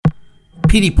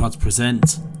PD Pods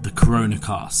present the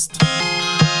Coronacast.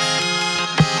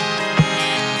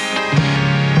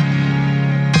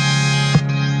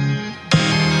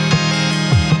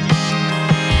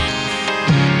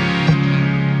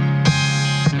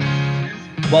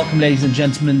 Welcome, ladies and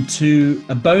gentlemen, to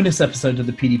a bonus episode of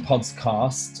the PD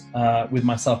Podcast with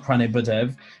myself, Pranay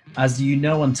Budev. As you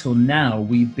know, until now,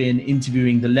 we've been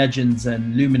interviewing the legends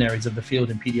and luminaries of the field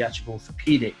in pediatric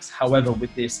orthopedics. However,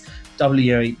 with this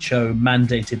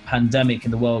WHO-mandated pandemic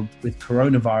in the world with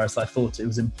coronavirus, I thought it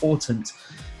was important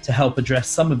to help address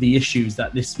some of the issues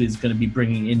that this is going to be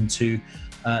bringing into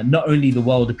not only the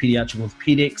world of pediatric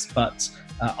orthopedics, but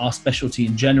our specialty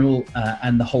in general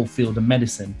and the whole field of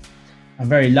medicine. I'm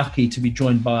very lucky to be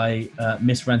joined by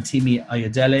Miss Rantimi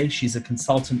Ayodele. She's a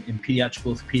consultant in pediatric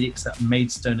orthopedics at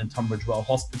Maidstone and Tunbridge Wells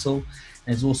Hospital,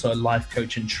 and is also a life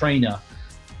coach and trainer.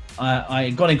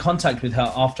 I got in contact with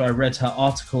her after I read her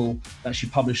article that she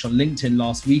published on LinkedIn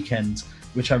last weekend,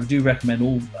 which I do recommend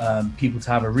all people to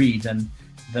have a read, and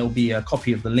there'll be a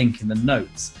copy of the link in the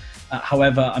notes.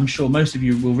 However, I'm sure most of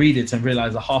you will read it and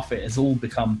realize that half of it has all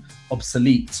become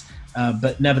obsolete.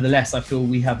 But nevertheless, I feel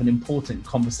we have an important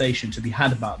conversation to be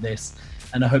had about this,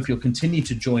 and I hope you'll continue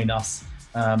to join us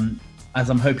as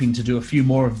I'm hoping to do a few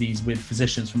more of these with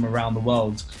physicians from around the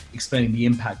world, explaining the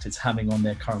impact it's having on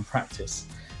their current practice.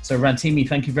 So Rantimi,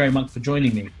 thank you very much for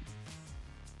joining me.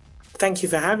 Thank you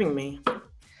for having me.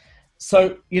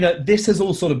 So, this has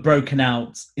all sort of broken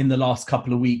out in the last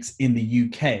couple of weeks in the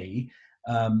UK.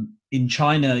 In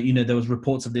China, there was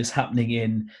reports of this happening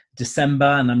in December,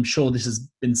 and I'm sure this has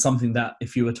been something that,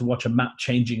 if you were to watch a map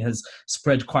changing, has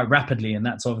spread quite rapidly, and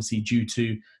that's obviously due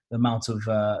to the amount of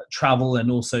travel and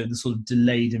also the sort of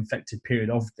delayed infected period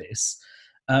of this.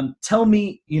 Tell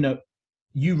me,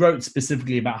 you wrote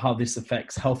specifically about how this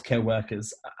affects healthcare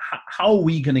workers. How are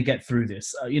we going to get through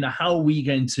this? How are we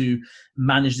going to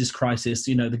manage this crisis?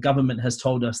 The government has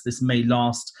told us this may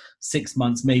last 6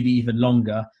 months, maybe even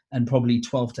longer, and probably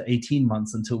 12 to 18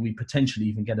 months until we potentially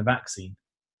even get a vaccine.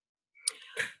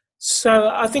 So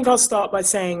I think I'll start by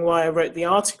saying why I wrote the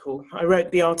article. I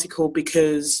wrote the article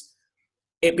because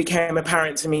it became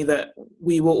apparent to me that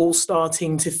we were all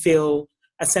starting to feel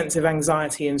a sense of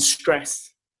anxiety and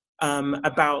stress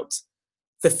about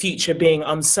the future being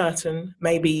uncertain.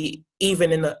 Maybe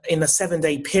even in a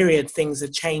 7-day period, things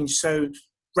have changed so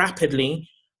rapidly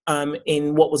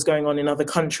in what was going on in other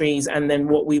countries, and then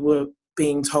what we were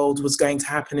being told was going to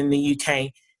happen in the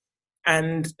UK.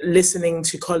 And listening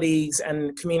to colleagues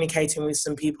and communicating with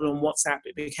some people on WhatsApp,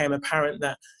 it became apparent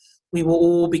that we were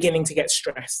all beginning to get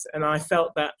stressed. And I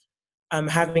felt that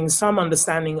having some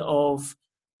understanding of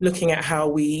looking at how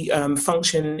we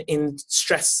function in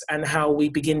stress and how we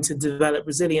begin to develop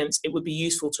resilience, it would be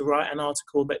useful to write an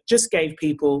article that just gave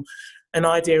people an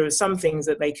idea of some things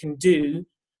that they can do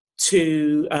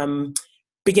to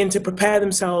begin to prepare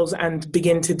themselves and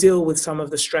begin to deal with some of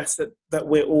the stress that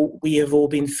we have all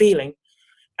been feeling.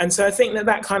 And so I think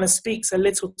that kind of speaks a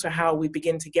little to how we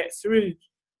begin to get through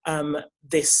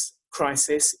this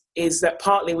crisis, is that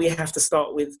partly we have to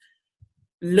start with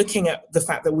looking at the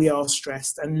fact that we are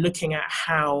stressed and looking at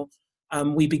how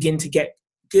we begin to get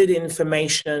good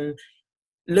information,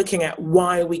 looking at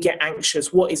why we get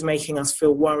anxious, what is making us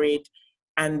feel worried,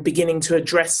 and beginning to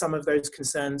address some of those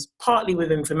concerns, partly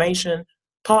with information,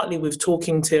 partly with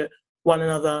talking to one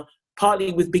another,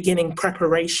 partly with beginning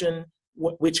preparation,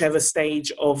 whichever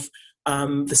stage of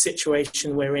the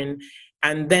situation we're in.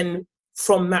 And then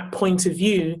from that point of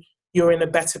view, you're in a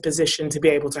better position to be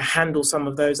able to handle some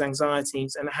of those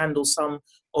anxieties and handle some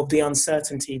of the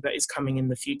uncertainty that is coming in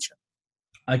the future.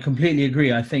 I completely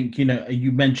agree. I think,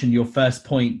 you mentioned your first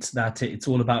point that it's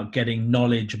all about getting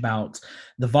knowledge about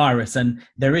the virus. And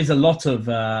there is a lot of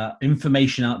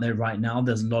information out there right now.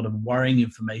 There's a lot of worrying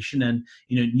information, and,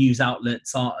 news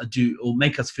outlets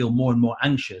make us feel more and more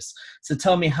anxious. So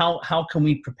tell me, how can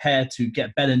we prepare to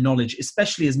get better knowledge,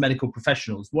 especially as medical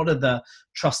professionals? What are the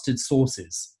trusted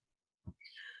sources?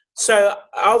 So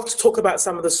I'll talk about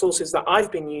some of the sources that I've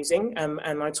been using,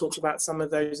 and I talked about some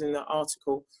of those in the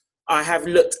article. I have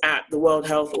looked at the World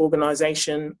Health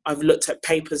Organization. I've looked at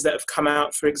papers that have come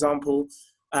out, for example,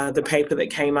 the paper that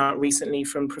came out recently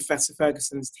from Professor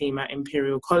Ferguson's team at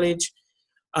Imperial College.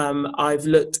 I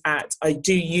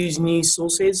do use news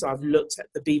sources. I've looked at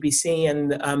the BBC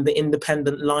and the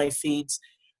independent live feeds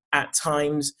at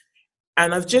times.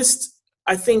 And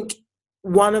I think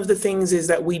one of the things is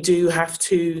that we do have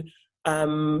to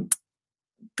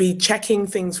be checking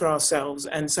things for ourselves.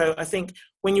 And so I think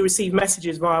when you receive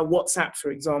messages via WhatsApp,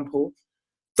 for example,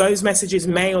 those messages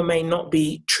may or may not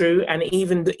be true. And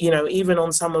even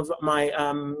on some of my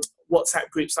WhatsApp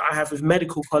groups that I have with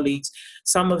medical colleagues,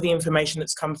 some of the information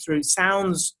that's come through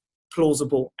sounds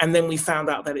plausible, and then we found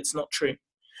out that it's not true.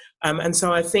 And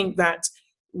so I think that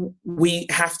we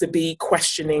have to be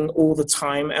questioning all the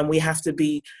time, and we have to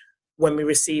be, when we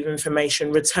receive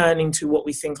information, returning to what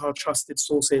we think are trusted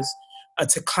sources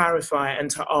to clarify and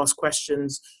to ask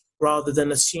questions, rather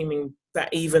than assuming that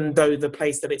even though the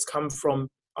place that it's come from,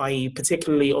 i.e.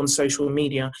 particularly on social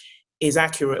media, is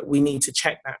accurate, we need to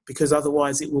check that, because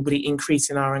otherwise it will be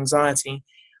increasing our anxiety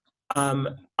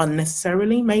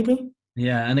unnecessarily, maybe.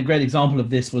 Yeah, and a great example of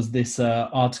this was this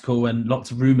article and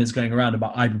lots of rumors going around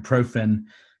about ibuprofen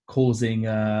causing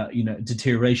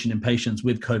deterioration in patients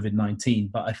with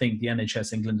COVID-19. But I think the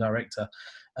NHS England director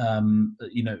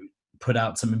put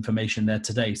out some information there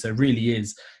today. So it really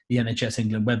is the NHS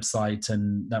England website,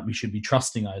 and that we should be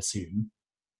trusting, I assume.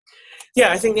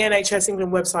 Yeah, I think the NHS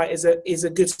England website is a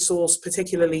good source,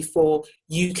 particularly for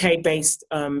UK-based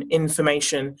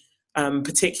information,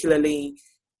 particularly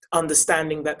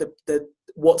understanding that the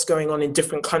what's going on in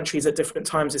different countries at different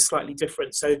times is slightly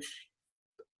different. So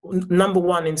number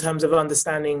one, in terms of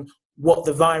understanding what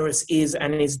the virus is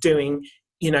and is doing,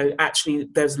 actually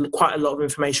there's quite a lot of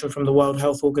information from the World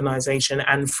Health Organization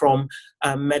and from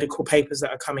medical papers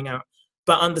that are coming out.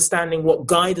 But understanding what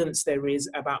guidance there is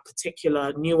about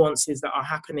particular nuances that are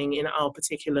happening in our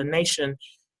particular nation,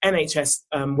 NHS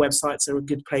websites are a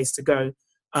good place to go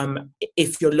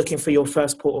if you're looking for your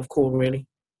first port of call, really.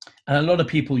 And a lot of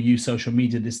people use social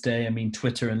media this day. I mean,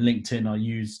 Twitter and LinkedIn are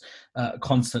used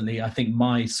constantly. I think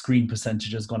my screen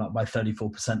percentage has gone up by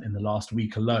 34% in the last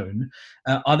week alone.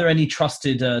 Are there any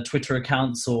trusted Twitter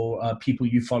accounts or people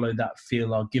you follow that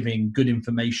feel are giving good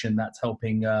information that's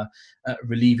helping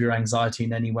relieve your anxiety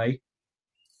in any way?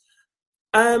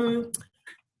 I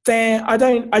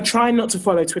try not to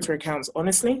follow Twitter accounts,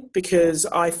 honestly, because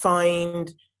I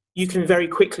find you can very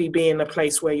quickly be in a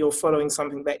place where you're following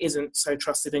something that isn't so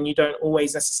trusted, and you don't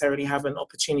always necessarily have an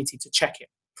opportunity to check it.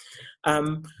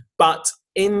 But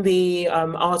in the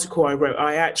article I wrote,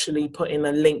 I actually put in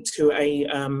a link to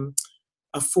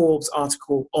a Forbes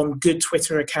article on good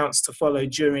Twitter accounts to follow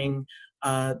during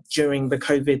the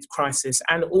COVID crisis.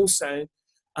 And also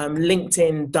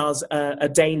LinkedIn does a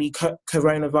daily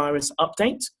coronavirus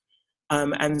update.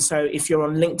 And so if you're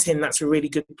on LinkedIn, that's a really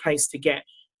good place to get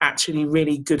actually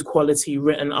really good quality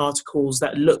written articles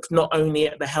that look not only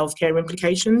at the healthcare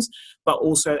implications, but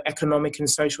also economic and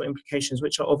social implications,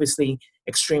 which are obviously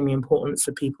extremely important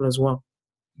for people as well.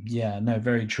 Yeah, no,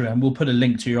 very true. And we'll put a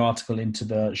link to your article into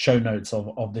the show notes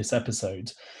of this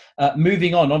episode.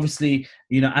 Moving on, obviously,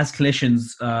 as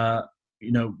clinicians,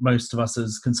 most of us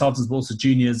as consultants, but also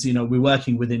juniors, we're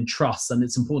working within trusts, and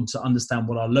it's important to understand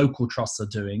what our local trusts are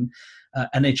doing.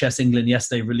 NHS England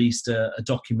yesterday released a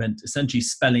document essentially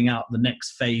spelling out the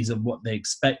next phase of what they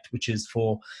expect, which is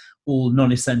for all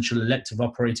non-essential elective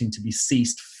operating to be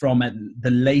ceased from at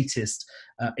the latest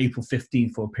April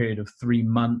 15th for a period of 3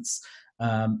 months,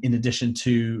 in addition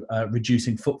to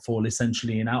reducing footfall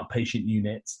essentially in outpatient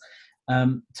units.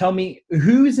 Tell me,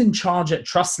 who is in charge at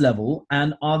trust level,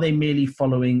 and are they merely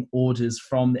following orders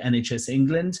from the NHS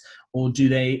England, or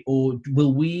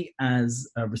will we as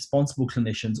responsible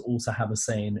clinicians also have a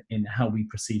say in how we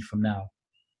proceed from now?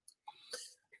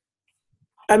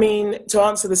 I mean, to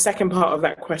answer the second part of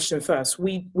that question first,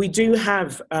 we do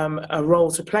have a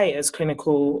role to play as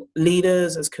clinical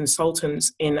leaders, as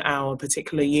consultants in our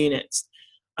particular units.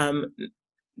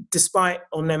 Despite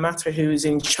or no matter who is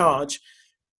in charge,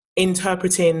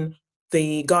 interpreting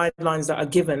the guidelines that are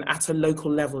given at a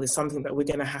local level is something that we're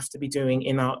going to have to be doing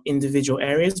in our individual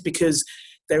areas, because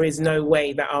there is no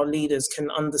way that our leaders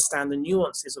can understand the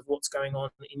nuances of what's going on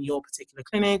in your particular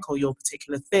clinic or your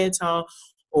particular theatre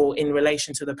or in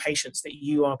relation to the patients that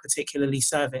you are particularly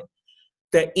serving.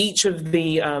 That each of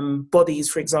the bodies,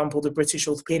 for example, the British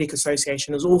Orthopaedic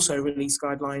Association has also released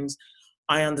guidelines.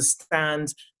 I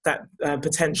understand that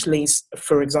potentially,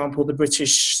 for example, the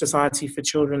British Society for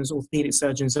Children's Orthopaedic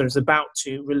Surgeons is about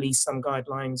to release some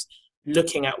guidelines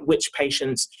looking at which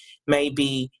patients may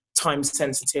be time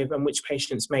sensitive and which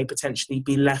patients may potentially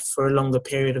be left for a longer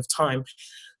period of time.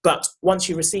 But once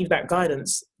you receive that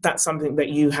guidance, that's something that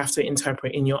you have to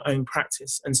interpret in your own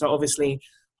practice. And so obviously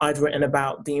I've written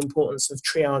about the importance of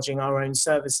triaging our own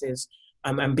services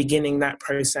and beginning that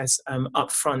process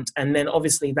up front. And then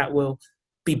obviously that will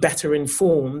be better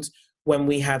informed when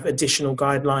we have additional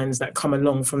guidelines that come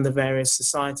along from the various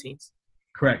societies.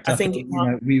 Correct. I think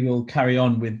we will carry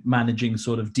on with managing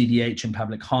sort of DDH and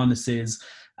Pavlik harnesses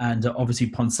and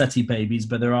obviously Ponseti babies,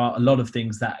 but there are a lot of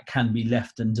things that can be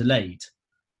left and delayed.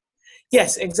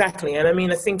 Yes, exactly. And I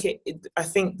mean, I think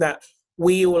that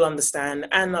we all understand,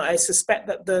 and I suspect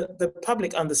that the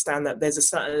public understand, that there's a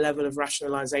certain level of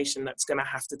rationalization that's going to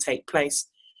have to take place.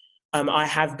 I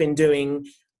have been doing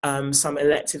some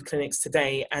elective clinics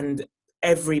today, and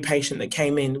every patient that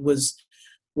came in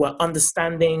were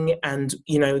understanding, and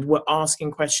were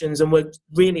asking questions, and were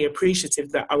really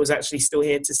appreciative that I was actually still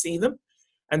here to see them.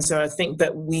 And so I think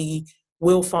that we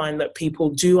will find that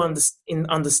people do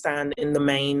understand in the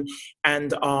main,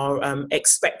 and are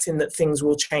expecting that things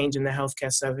will change in the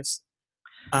healthcare service.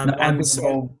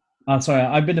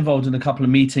 I've been involved in a couple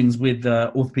of meetings with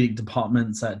orthopedic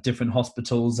departments at different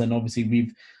hospitals, and obviously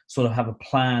we've sort of have a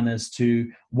plan as to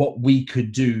what we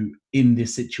could do in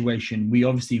this situation. We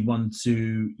obviously want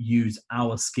to use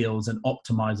our skills and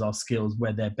optimize our skills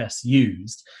where they're best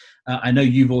used. I know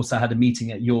you've also had a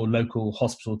meeting at your local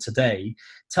hospital today.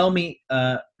 Tell me,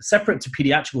 separate to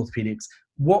pediatric orthopedics,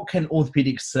 what can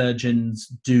orthopedic surgeons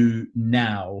do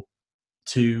now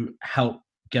to help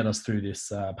get us through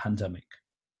this pandemic?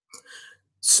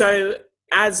 So,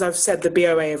 as I've said, the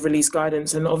BOA have released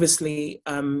guidance, and obviously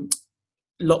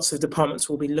lots of departments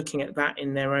will be looking at that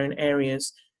in their own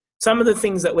areas. Some of the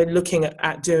things that we're looking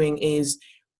at doing is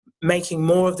making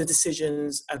more of the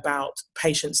decisions about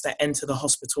patients that enter the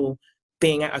hospital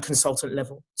being at a consultant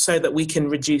level, so that we can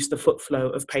reduce the foot flow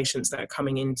of patients that are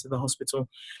coming into the hospital.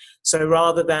 So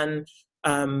rather than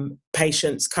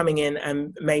patients coming in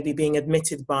and maybe being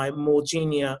admitted by more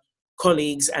junior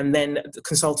colleagues, and then the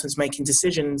consultants making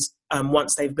decisions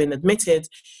once they've been admitted,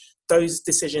 those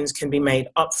decisions can be made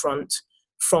upfront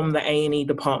from the A&E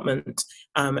department,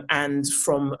 and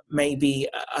from maybe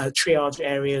triage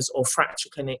areas or fracture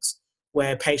clinics,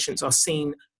 where patients are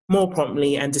seen more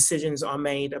promptly and decisions are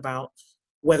made about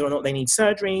whether or not they need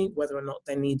surgery, whether or not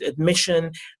they need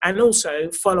admission, and also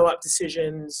follow-up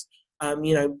decisions,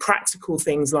 practical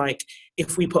things like,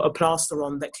 if we put a plaster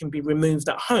on that can be removed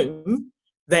at home,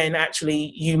 then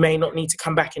actually you may not need to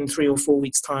come back in 3 or 4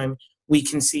 weeks' time. We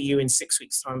can see you in 6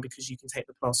 weeks' time because you can take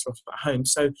the plaster off at home.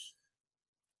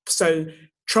 So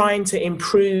trying to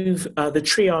improve the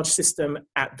triage system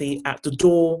at the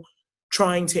door,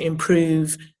 trying to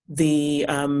improve the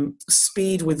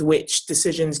speed with which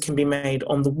decisions can be made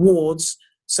on the wards,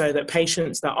 so that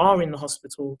patients that are in the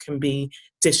hospital can be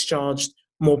discharged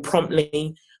more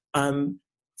promptly.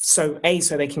 So A,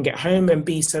 so they can get home, and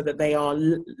B, so that they are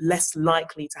less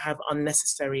likely to have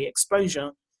unnecessary exposure,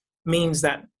 means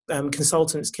that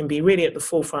consultants can be really at the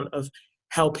forefront of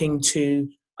helping to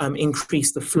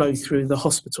increase the flow through the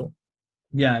hospital.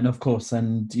 Yeah, and of course,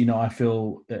 and I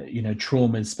feel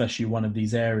trauma is especially one of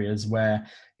these areas where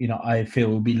I feel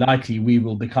it will be likely we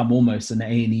will become almost an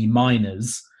A&E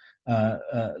minors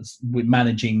with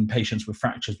managing patients with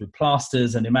fractures with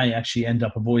plasters, and it may actually end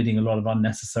up avoiding a lot of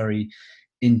unnecessary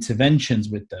interventions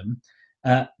with them.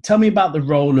 Tell me about the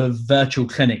role of virtual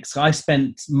clinics. I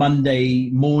spent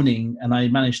Monday morning and I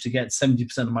managed to get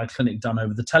 70% of my clinic done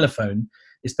over the telephone,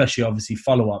 especially obviously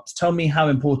follow-ups. Tell me how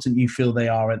important you feel they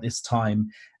are at this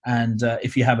time, and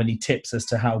if you have any tips as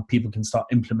to how people can start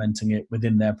implementing it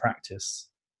within their practice.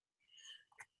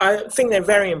 I think they're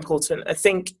very important. I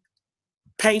think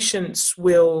patients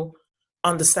will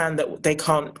understand that they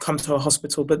can't come to a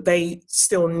hospital, but they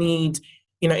still need,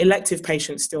 elective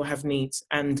patients still have needs.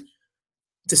 And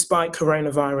despite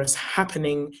coronavirus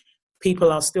happening,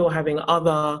 people are still having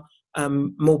other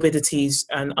morbidities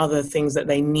and other things that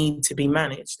they need to be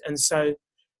managed. And so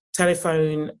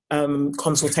telephone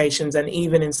consultations, and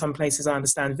even in some places I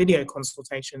understand video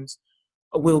consultations,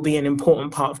 will be an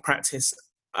important part of practice,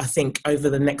 I think, over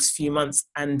the next few months.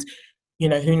 And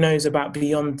who knows about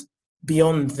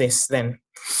beyond this then.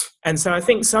 And so I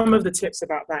think some of the tips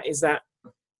about that is that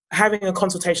having a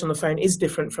consultation on the phone is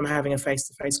different from having a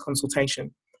face-to-face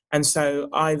consultation. And so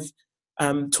I've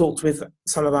talked with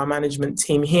some of our management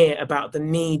team here about the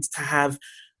need to have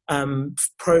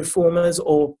pro formas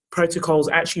or protocols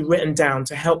actually written down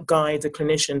to help guide the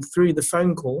clinician through the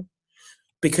phone call,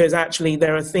 because actually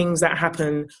there are things that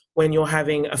happen when you're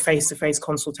having a face-to-face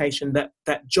consultation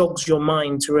that jogs your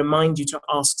mind to remind you to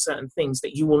ask certain things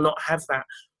that you will not have that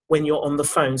when you're on the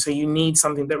phone. So you need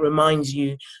something that reminds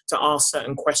you to ask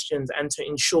certain questions and to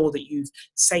ensure that you've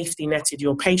safety netted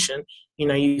your patient.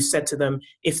 You said to them,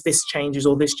 if this changes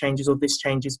or this changes or this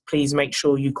changes, please make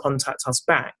sure you contact us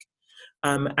back.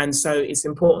 And so it's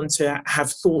important to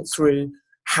have thought through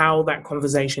how that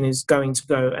conversation is going to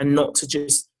go, and not to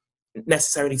just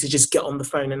necessarily to just get on the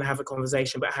phone and have a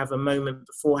conversation, but have a moment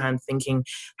beforehand thinking,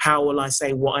 how will I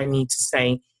say what I need to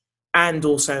say? And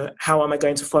also, how am I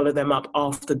going to follow them up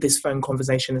after this phone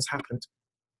conversation has happened?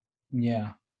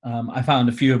 Yeah. I found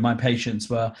a few of my patients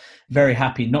were very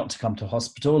happy not to come to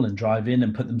hospital and drive in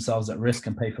and put themselves at risk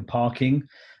and pay for parking.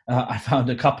 I found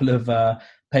a couple of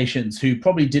patients who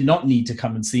probably did not need to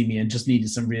come and see me and just needed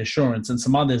some reassurance, and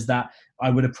some others that I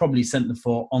would have probably sent them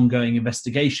for ongoing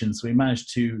investigations. So we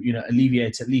managed to,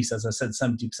 alleviate at least, as I said,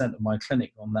 70% of my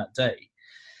clinic on that day.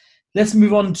 Let's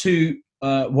move on to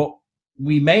what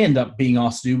we may end up being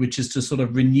asked to do, which is to sort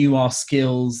of renew our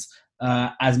skills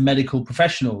as medical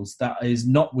professionals that is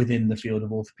not within the field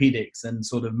of orthopedics, and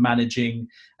sort of managing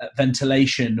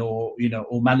ventilation or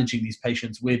managing these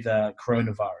patients with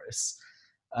coronavirus.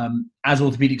 As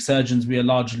orthopedic surgeons, we are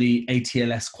largely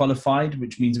ATLS qualified,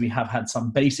 which means we have had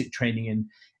some basic training in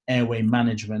airway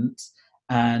management,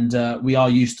 and we are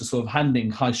used to sort of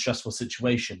handling high stressful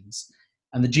situations.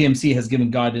 And the GMC has given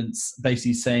guidance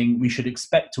basically saying we should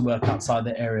expect to work outside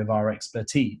the area of our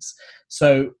expertise.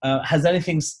 So has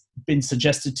anything been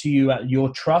suggested to you at your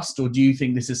trust, or do you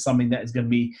think this is something that is going to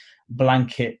be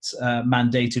blanket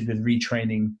mandated with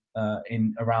retraining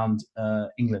around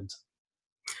England?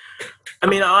 I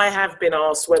mean, I have been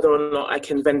asked whether or not I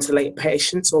can ventilate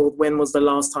patients, or when was the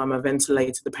last time I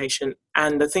ventilated the patient.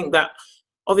 And I think that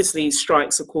obviously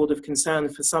strikes a chord of concern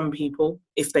for some people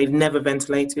if they've never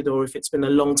ventilated, or if it's been a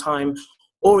long time,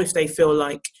 or if they feel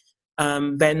like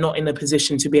they're not in a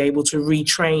position to be able to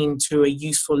retrain to a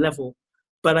useful level.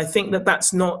 But I think that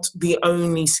that's not the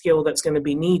only skill that's going to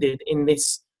be needed in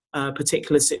this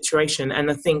particular situation.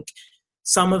 And I think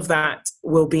some of that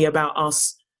will be about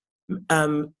us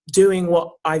doing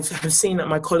what I've seen that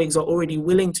my colleagues are already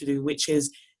willing to do, which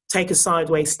is take a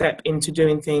sideways step into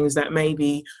doing things that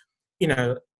maybe,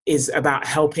 is about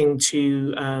helping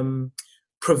to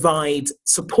provide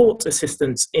support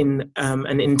assistance in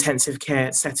an intensive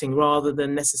care setting, rather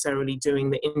than necessarily doing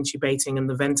the intubating and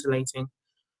the ventilating.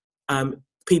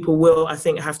 People will, I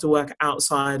think, have to work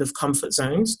outside of comfort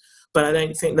zones, but I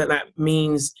don't think that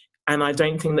means, and I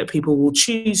don't think that people will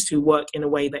choose to work in a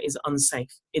way that is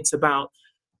unsafe. It's about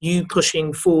you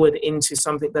pushing forward into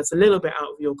something that's a little bit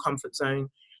out of your comfort zone,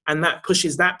 and that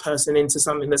pushes that person into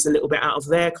something that's a little bit out of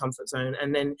their comfort zone.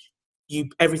 And then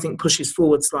everything pushes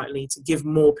forward slightly to give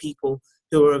more people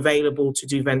who are available to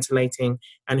do ventilating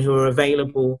and who are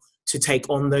available to take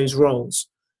on those roles.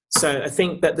 So I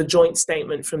think that the joint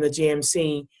statement from the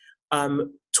GMC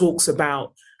talks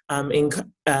about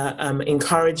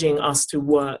encouraging us to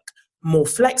work more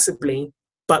flexibly,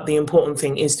 but the important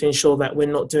thing is to ensure that we're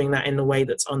not doing that in a way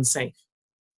that's unsafe.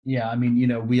 Yeah, I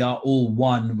mean, we are all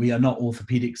one. We are not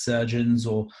orthopedic surgeons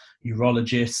or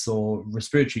urologists or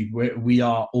respiratory. We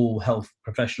are all health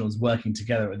professionals working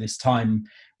together at this time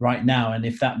right now. And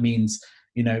if that means,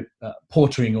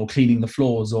 portering or cleaning the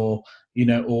floors, or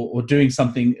doing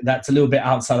something that's a little bit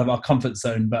outside of our comfort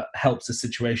zone but helps the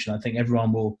situation, I think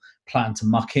everyone will plan to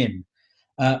muck in.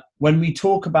 When we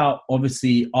talk about,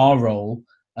 obviously, our role,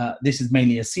 this is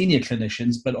mainly as senior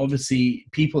clinicians, but obviously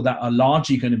people that are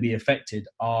largely going to be affected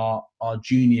are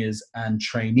juniors and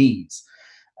trainees.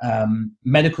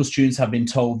 Medical students have been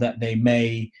told that they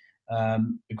may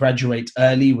graduate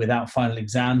early without final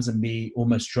exams and be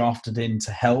almost drafted in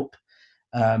to help.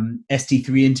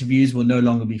 ST3 interviews will no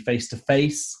longer be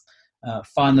face-to-face.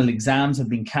 Final exams have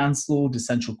been cancelled.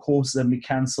 Essential courses have been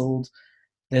cancelled.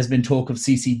 There's been talk of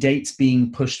CC dates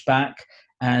being pushed back.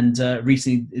 And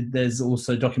recently, there's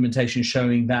also documentation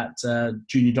showing that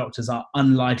junior doctors are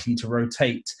unlikely to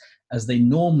rotate as they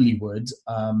normally would,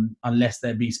 unless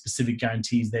there be specific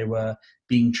guarantees they were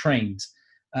being trained.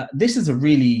 This is a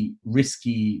really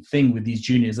risky thing with these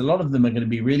juniors. A lot of them are going to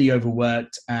be really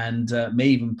overworked and may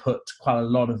even put quite a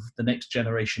lot of the next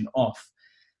generation off.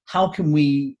 How can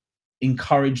we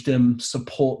encourage them,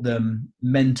 support them,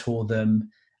 mentor them,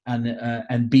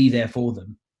 and be there for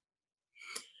them?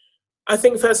 I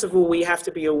think, first of all, we have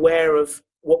to be aware of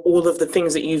all of the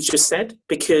things that you've just said,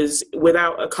 because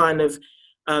without a kind of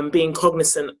being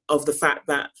cognizant of the fact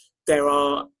that there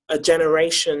are a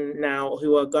generation now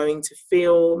who are going to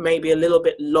feel maybe a little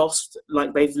bit lost,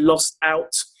 like they've lost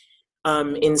out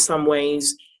in some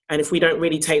ways. And if we don't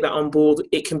really take that on board,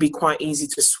 it can be quite easy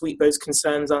to sweep those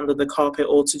concerns under the carpet,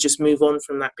 or to just move on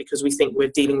from that because we think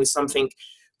we're dealing with something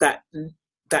that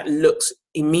looks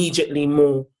immediately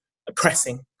more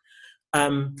pressing.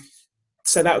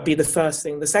 So that would be the first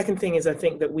thing. The second thing is, I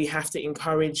think that we have to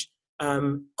encourage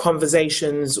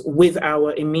conversations with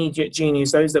our immediate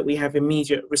juniors, those that we have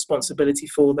immediate responsibility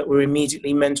for, that we're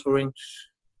immediately mentoring,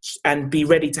 and be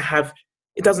ready to have,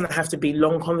 it doesn't have to be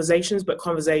long conversations, but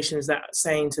conversations that are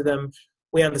saying to them,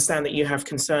 we understand that you have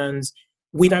concerns.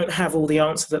 We don't have all the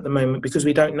answers at the moment because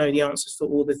we don't know the answers for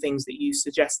all the things that you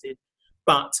suggested,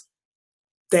 but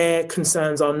their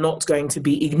concerns are not going to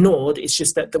be ignored. It's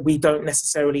just that we don't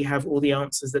necessarily have all the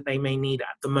answers that they may need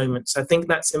at the moment. So I think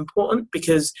that's important,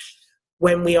 because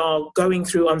when we are going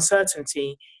through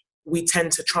uncertainty, we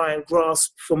tend to try and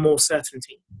grasp for more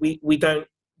certainty. We don't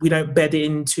bed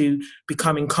into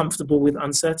becoming comfortable with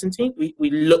uncertainty. We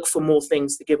look for more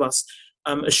things to give us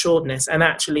assuredness. And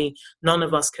actually, none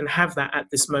of us can have that at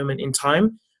this moment in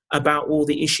time about all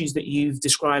the issues that you've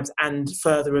described and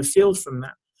further afield from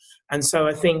that. And so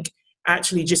I think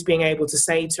actually just being able to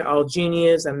say to our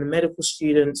juniors and the medical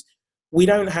students, we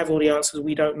don't have all the answers.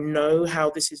 We don't know how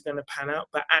this is going to pan out,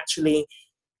 but actually,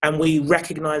 and we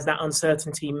recognize that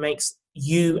uncertainty makes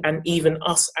you and even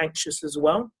us anxious as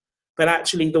well. But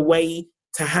actually the way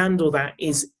to handle that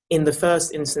is, in the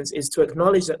first instance, is to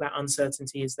acknowledge that that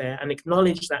uncertainty is there and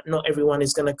acknowledge that not everyone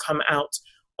is going to come out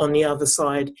on the other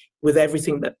side with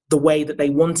everything that the way that they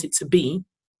want it to be.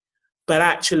 But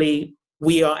actually,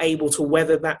 we are able to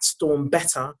weather that storm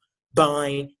better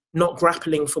by not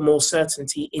grappling for more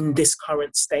certainty in this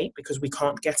current state, because we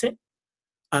can't get it.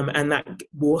 And that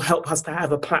will help us to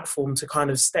have a platform to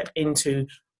kind of step into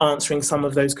answering some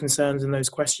of those concerns and those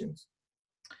questions.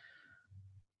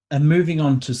 And moving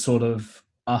on to sort of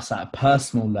us at a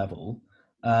personal level,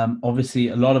 obviously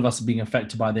a lot of us are being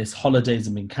affected by this. Holidays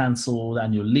have been cancelled,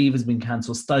 annual leave has been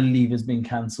cancelled, study leave has been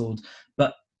cancelled.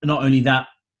 But not only that,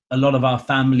 a lot of our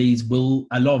families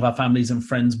and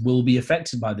friends will be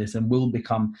affected by this and will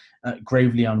become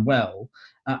gravely unwell.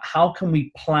 How can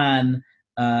we plan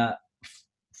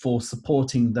for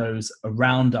supporting those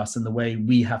around us in the way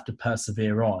we have to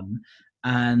persevere on?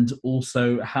 And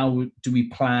also, how do we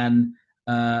plan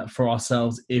for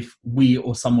ourselves if we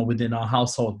or someone within our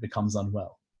household becomes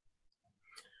unwell?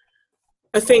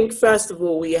 I think, first of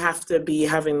all, we have to be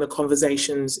having the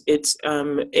conversations. It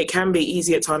can be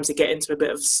easy at times to get into a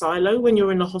bit of silo when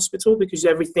you're in the hospital, because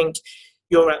everything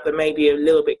you're at the maybe a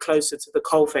little bit closer to the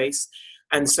coalface.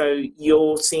 And so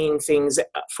you're seeing things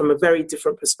from a very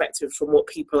different perspective from what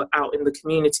people out in the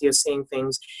community are seeing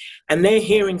things. And they're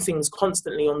hearing things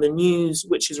constantly on the news,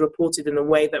 which is reported in a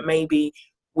way that maybe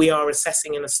we are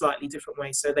assessing in a slightly different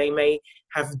way. So they may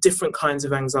have different kinds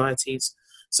of anxieties.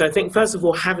 So I think, first of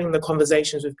all, having the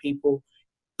conversations with people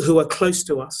who are close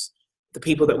to us, the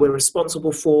people that we're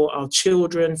responsible for, our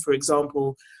children, for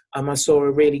example. I saw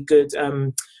a really good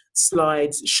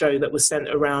slide show that was sent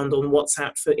around on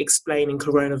WhatsApp for explaining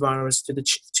coronavirus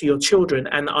to your children.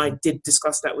 And I did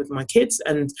discuss that with my kids,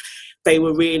 and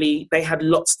they had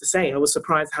lots to say. I was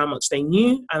surprised how much they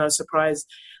knew, and I was surprised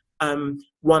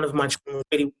one of my children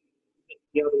really,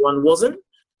 the other one wasn't.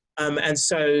 And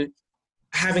so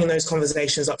having those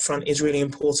conversations up front is really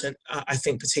important, I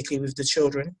think, particularly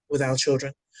with our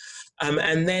children.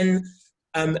 And then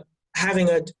having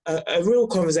a real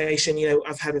conversation,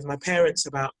 I've had with my parents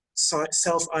about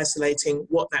self-isolating,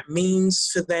 what that means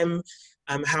for them,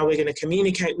 how we're going to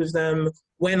communicate with them,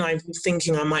 when I'm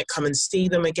thinking I might come and see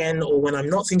them again, or when I'm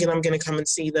not thinking I'm going to come and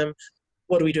see them.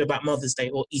 What do we do about Mother's Day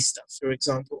or Easter, for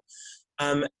example?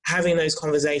 Having those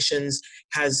conversations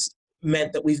has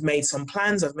meant that we've made some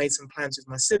plans. I've made some plans with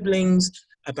my siblings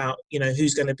about,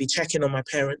 who's going to be checking on my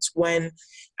parents when.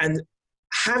 And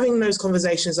having those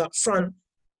conversations up front,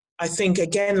 I think,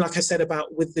 again, like I said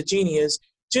about with the juniors,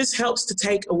 just helps to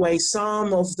take away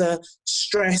some of the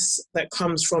stress that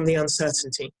comes from the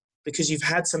uncertainty, because you've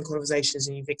had some conversations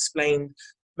and you've explained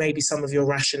maybe some of your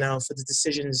rationale for the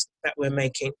decisions that we're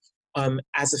making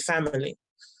as a family.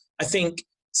 I think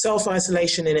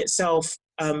self-isolation in itself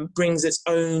brings its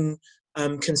own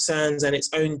concerns and its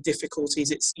own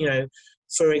difficulties. It's,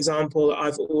 for example,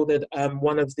 I've ordered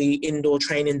one of the indoor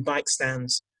training bike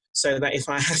stands so that if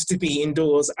I have to be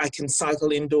indoors, I can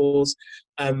cycle indoors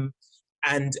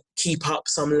and keep up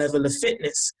some level of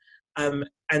fitness.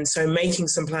 And so making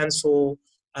some plans for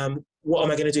what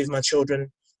am I going to do with my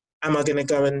children? Am I going to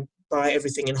go and buy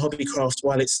everything in Hobbycraft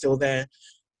while it's still there?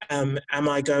 Am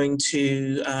I going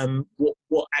to,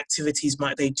 what activities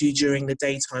might they do during the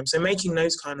daytime? So making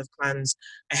those kind of plans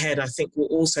ahead, I think, will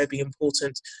also be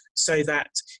important, so that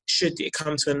should it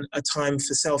come to a time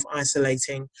for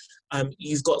self-isolating,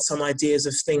 you've got some ideas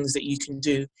of things that you can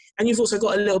do. And you've also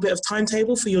got a little bit of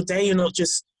timetable for your day. You're not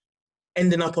just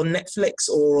ending up on Netflix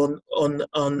or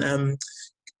on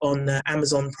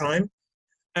Amazon Prime.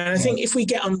 And I think if we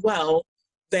get unwell,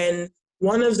 then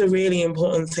one of the really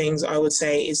important things I would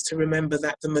say is to remember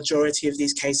that the majority of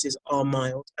these cases are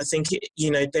mild. I think,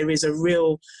 there is a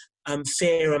real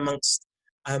fear amongst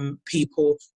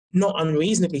people, not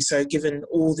unreasonably so, given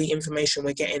all the information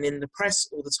we're getting in the press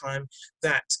all the time,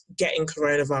 that getting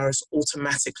coronavirus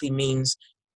automatically means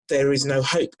there is no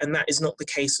hope. And that is not the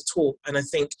case at all. And I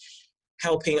think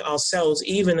helping ourselves,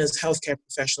 even as healthcare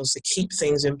professionals, to keep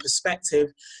things in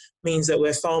perspective means that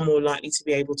we're far more likely to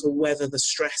be able to weather the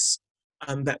stress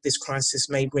that this crisis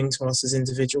may bring to us as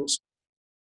individuals.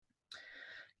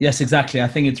 Yes, exactly. I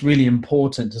think it's really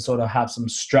important to sort of have some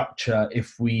structure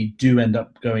if we do end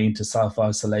up going into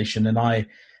self-isolation. And I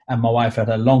and my wife had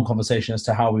a long conversation as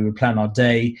to how we would plan our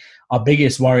day. Our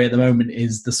biggest worry at the moment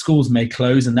is the schools may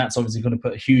close, and that's obviously going to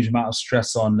put a huge amount of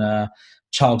stress on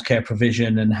childcare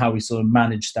provision and how we sort of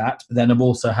manage that. But then I've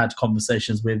also had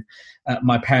conversations with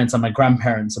my parents and my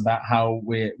grandparents about how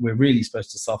we're really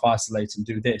supposed to self-isolate and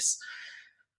do this.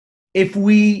 If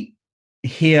we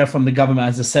hear from the government,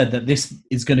 as I said, that this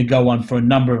is going to go on for a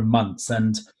number of months,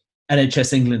 and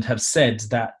NHS England have said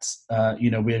that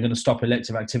we're going to stop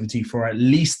elective activity for at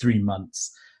least 3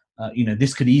 months.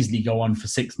 This could easily go on for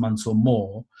 6 months or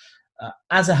more.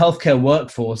 As a healthcare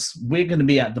workforce, we're going to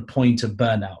be at the point of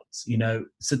burnout.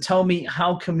 So tell me,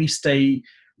 how can we stay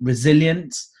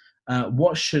resilient?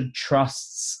 What should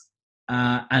trusts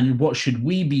and what should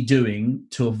we be doing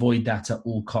to avoid that at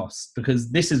all costs?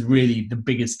 Because this is really the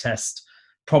biggest test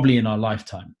probably in our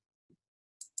lifetime.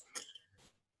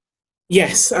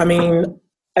 Yes, I mean,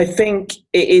 I think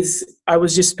it is. I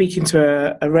was just speaking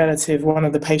to a relative. One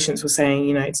of the patients was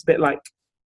saying, it's a bit like,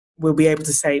 we'll be able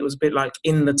to say it was a bit like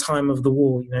in the time of the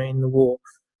war, in the war.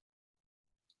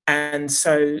 And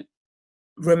so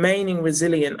remaining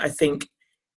resilient, I think,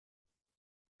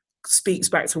 speaks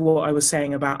back to what I was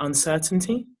saying about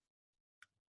uncertainty.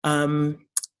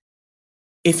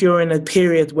 If you're in a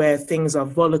period where things are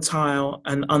volatile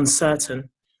and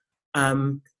uncertain,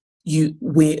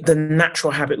 the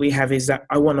natural habit we have is that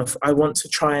I want to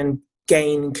try and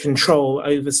gain control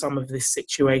over some of this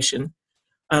situation,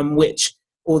 which,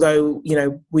 although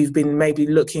we've been maybe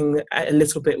looking at a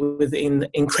little bit within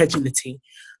incredulity,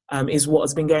 is what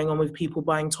has been going on with people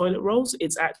buying toilet rolls.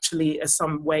 It's actually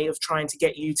some way of trying to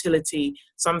get utility,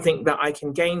 something that I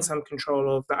can gain some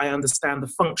control of, that I understand the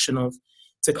function of,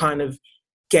 to kind of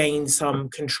gain some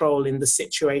control in the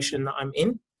situation that I'm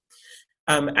in.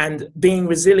 And being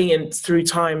resilient through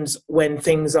times when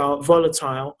things are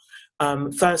volatile,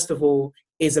 first of all,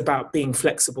 is about being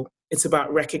flexible. It's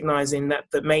about recognizing that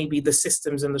maybe the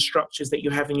systems and the structures that you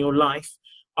have in your life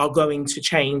are going to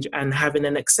change, and having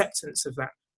an acceptance of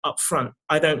that up front.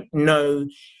 I don't know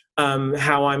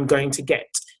how I'm going to get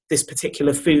this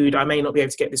particular food. I may not be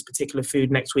able to get this particular food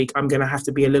next week. I'm going to have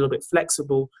to be a little bit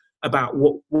flexible about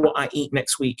what I eat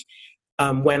next week,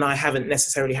 when I haven't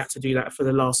necessarily had to do that for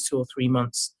the last 2 or 3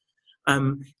 months.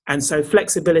 And so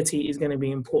flexibility is going to be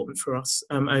important for us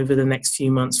over the next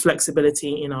few months.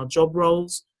 Flexibility in our job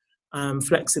roles,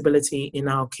 flexibility in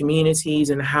our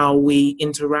communities and how we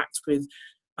interact with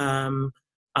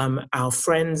our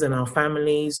friends and our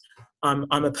families. I'm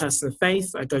a person of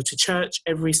faith. I go to church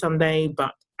every Sunday,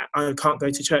 but I can't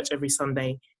go to church every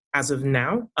Sunday as of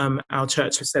now. Our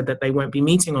church has said that they won't be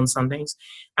meeting on Sundays.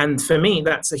 And for me,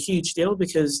 that's a huge deal,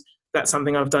 because that's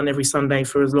something I've done every Sunday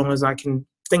for as long as I can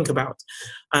think about.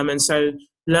 And so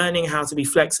learning how to be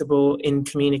flexible in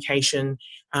communication,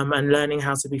 and learning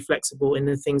how to be flexible in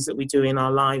the things that we do in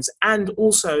our lives, and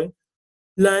also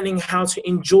learning how to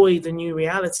enjoy the new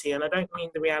reality. And I don't mean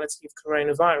the reality of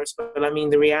coronavirus, but I mean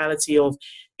the reality of,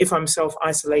 if I'm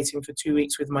self-isolating for 2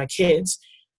 weeks with my kids,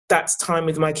 that's time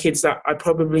with my kids that I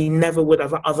probably never would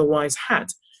have otherwise had.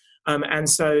 And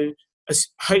so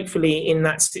hopefully in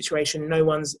that situation, no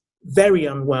one's very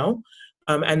unwell.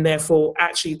 And therefore,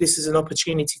 actually, this is an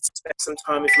opportunity to spend some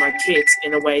time with my kids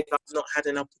in a way that I've not had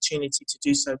an opportunity to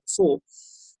do so before.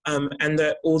 And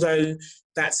that although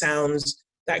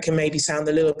that can maybe sound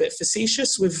a little bit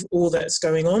facetious with all that's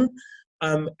going on,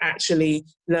 actually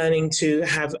learning to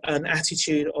have an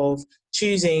attitude of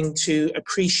choosing to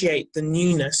appreciate the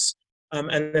newness,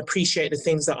 and appreciate the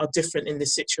things that are different in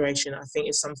this situation, I think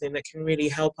is something that can really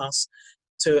help us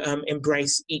to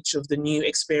embrace each of the new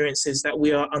experiences that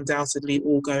we are undoubtedly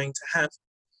all going to have.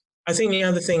 I think the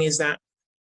other thing is that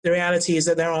the reality is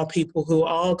that there are people who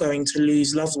are going to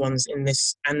lose loved ones in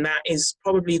this, and that is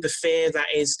probably the fear that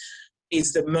is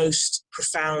the most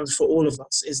profound for all of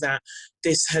us, is that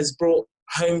this has brought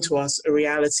home to us a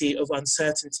reality of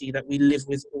uncertainty that we live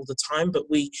with all the time, but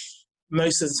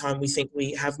most of the time we think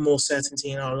we have more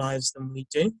certainty in our lives than we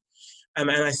do. And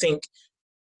I think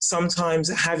sometimes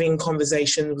having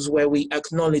conversations where we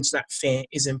acknowledge that fear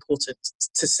is important.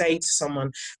 To say to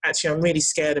someone, actually, I'm really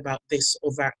scared about this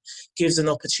or that, gives an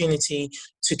opportunity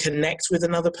to connect with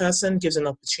another person, gives an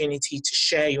opportunity to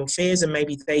share your fears, and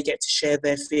maybe they get to share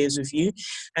their fears with you.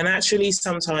 And actually,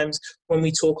 sometimes when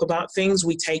we talk about things,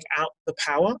 we take out the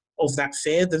power of that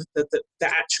fear, the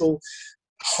actual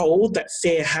hold that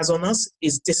fear has on us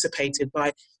is dissipated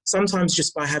sometimes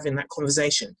just by having that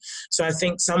conversation. So I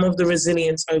think some of the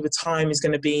resilience over time is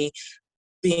going to be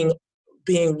being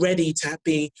ready to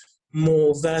be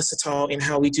more versatile in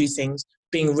how we do things,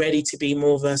 being ready to be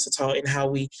more versatile in how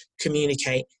we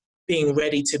communicate, being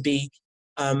ready to be,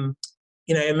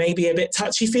 maybe a bit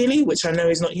touchy-feely, which I know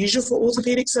is not usual for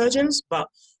orthopedic surgeons, but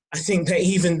I think that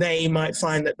even they might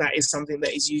find that is something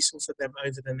that is useful for them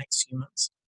over the next few months.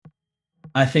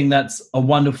 I think that's a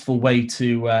wonderful way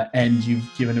to end. You've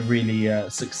given a really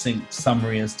succinct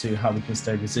summary as to how we can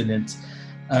stay resilient.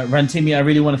 Rantimi, I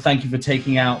really want to thank you for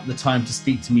taking out the time to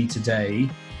speak to me today.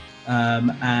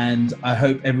 And I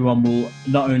hope everyone will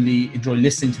not only enjoy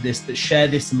listening to this, but share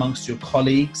this amongst your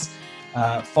colleagues.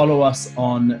 Follow us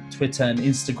on Twitter and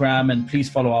Instagram, and please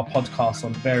follow our podcast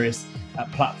on various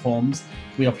platforms.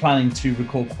 We are planning to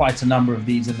record quite a number of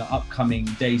these in the upcoming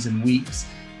days and weeks,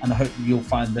 and I hope you'll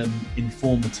find them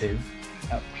informative.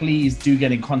 Please do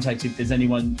get in contact if there's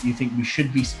anyone you think we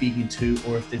should be speaking to,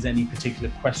 or if there's any particular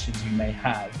questions you may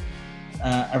have.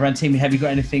 Rantimi, have you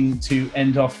got anything to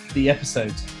end off the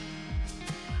episode?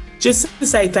 Just to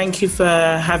say thank you for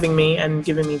having me and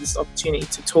giving me this opportunity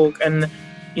to talk, and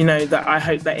that I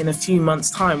hope that in a few months'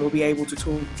 time we'll be able to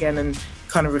talk again and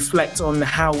kind of reflect on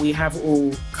how we have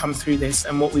all come through this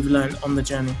and what we've learned on the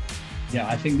journey. Yeah,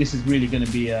 I think this is really going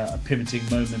to be a pivoting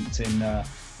moment in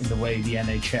the way the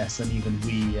NHS and even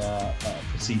we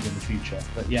proceed in the future.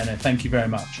 But thank you very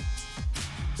much.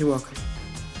 You're welcome.